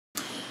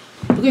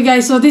Okay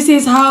guys, so this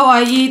is how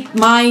I eat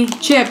my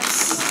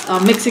chips,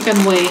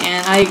 Mexican way,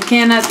 and I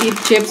cannot eat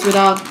chips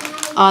without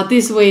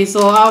this way.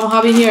 So I'm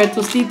having here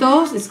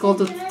Tostitos. It's called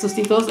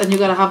Tostitos, and you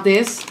gotta have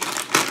this.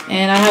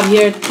 And I have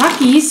here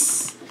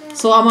Takis.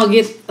 So I'm gonna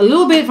get a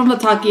little bit from the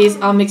Takis.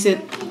 I'll mix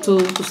it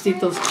to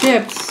Tostitos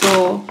chips.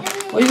 So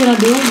what you're gonna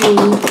do,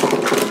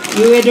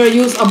 you either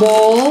use a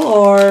bowl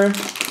or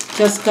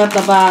just cut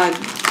the bag.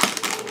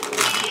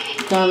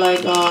 Kind of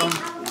like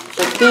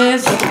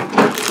this.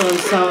 So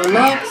it's how it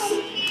looks.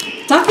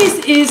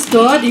 Takis is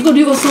good. You could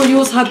also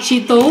use hot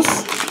Cheetos.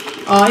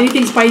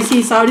 Anything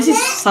spicy, sour. This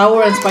is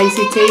sour and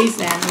spicy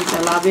taste, and which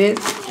I love it.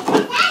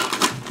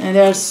 And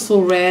they're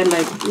so red,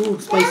 like ooh,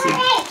 spicy.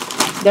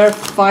 They're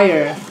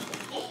fire.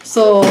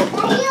 So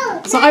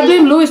I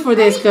blame Luis for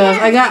this because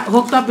I got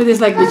hooked up with this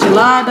like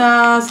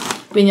micheladas,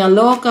 piña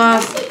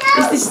locas.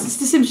 It's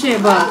the same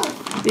shit, but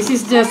this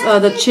is just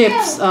the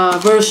chips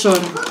version,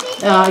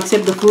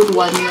 except the fruit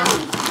one, you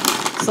know.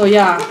 So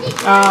yeah,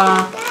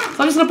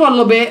 so I'm just gonna put a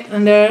little bit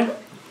in there.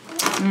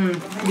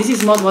 This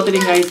is mouth watering,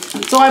 guys.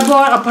 So I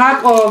bought a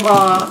pack of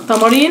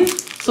tamarind.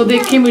 So they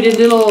came with a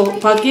little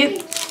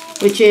packet,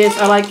 which is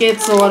I like it.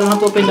 So I don't have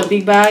to open the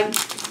big bag,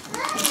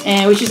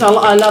 and which is I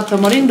love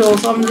tamarindo.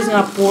 So I'm just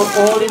gonna pour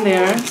all in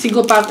there.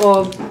 Single pack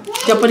of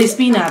Japanese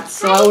peanuts.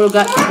 So I also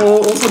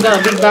got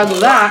a big bag of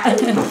that.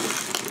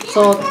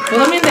 So put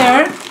them in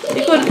there.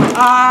 You could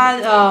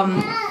add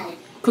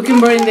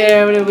cucumber in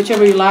there,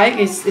 whichever you like.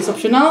 It's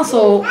optional.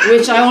 So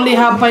which I only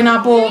have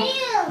pineapple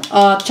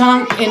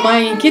chunk in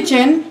my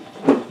kitchen.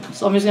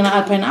 So I'm just gonna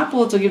add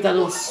pineapple to give that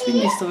little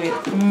sweetness to it.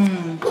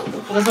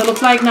 So that's what it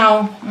looks like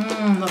now.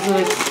 That's what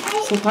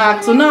it's so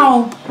packed. So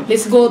now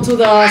let's go to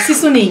the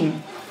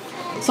seasoning.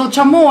 So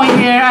chamoy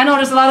here. I know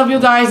there's a lot of you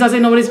guys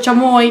doesn't know what is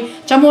chamoy.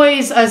 Chamoy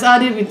is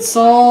added with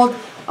salt,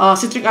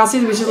 citric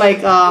acid, which is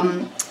like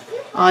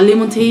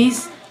lemon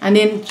taste, and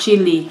then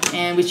chili,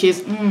 and which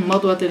is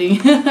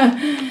mouth-watering.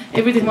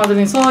 Everything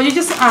mouth-watering. So you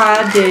just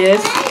add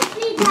this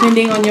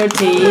depending on your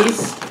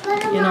taste.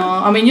 You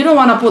know, I mean, you don't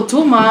want to put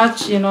too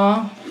much, you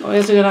know, or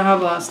else you're gonna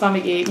have a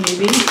stomach ache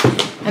maybe.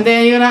 And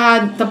then you're gonna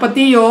add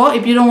tapatio.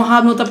 If you don't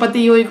have no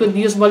tapatio, you could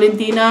use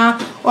Valentina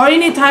or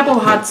any type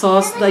of hot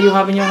sauce that you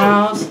have in your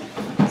house.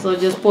 So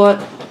just put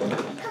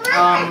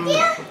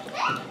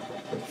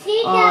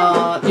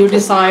your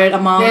desired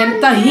amount.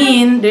 Then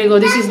tahin, there you go.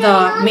 This is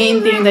the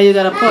main thing that you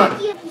gotta put.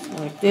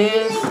 Like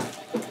this.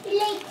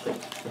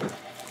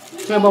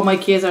 Sorry about my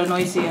kids are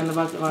noisy in the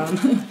background.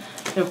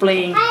 They're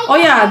playing. Oh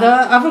yeah,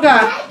 I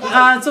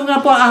forgot. So I'm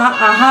gonna put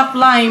a half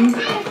lime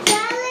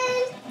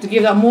to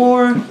give that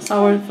more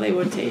sour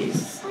flavor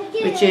taste,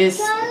 which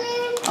is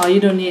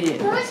you don't need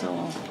it.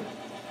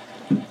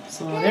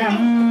 So there.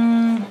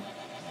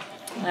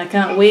 I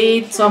can't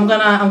wait. So I'm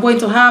going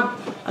to have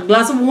a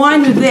glass of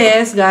wine with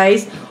this,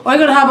 guys. Or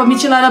you're gonna have a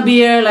michelada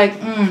beer, like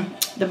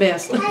the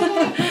best. So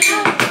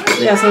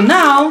yeah. So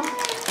now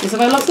this is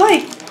what it looks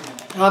like.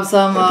 I have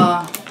some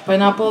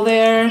pineapple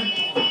there,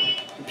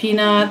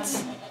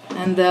 peanuts,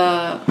 and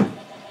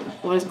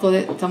what is it called?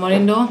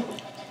 Tamarindo.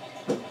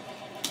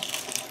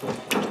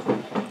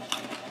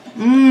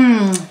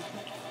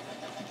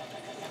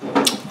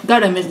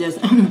 God, I miss this.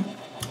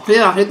 So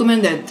yeah,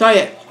 recommended. Try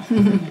it.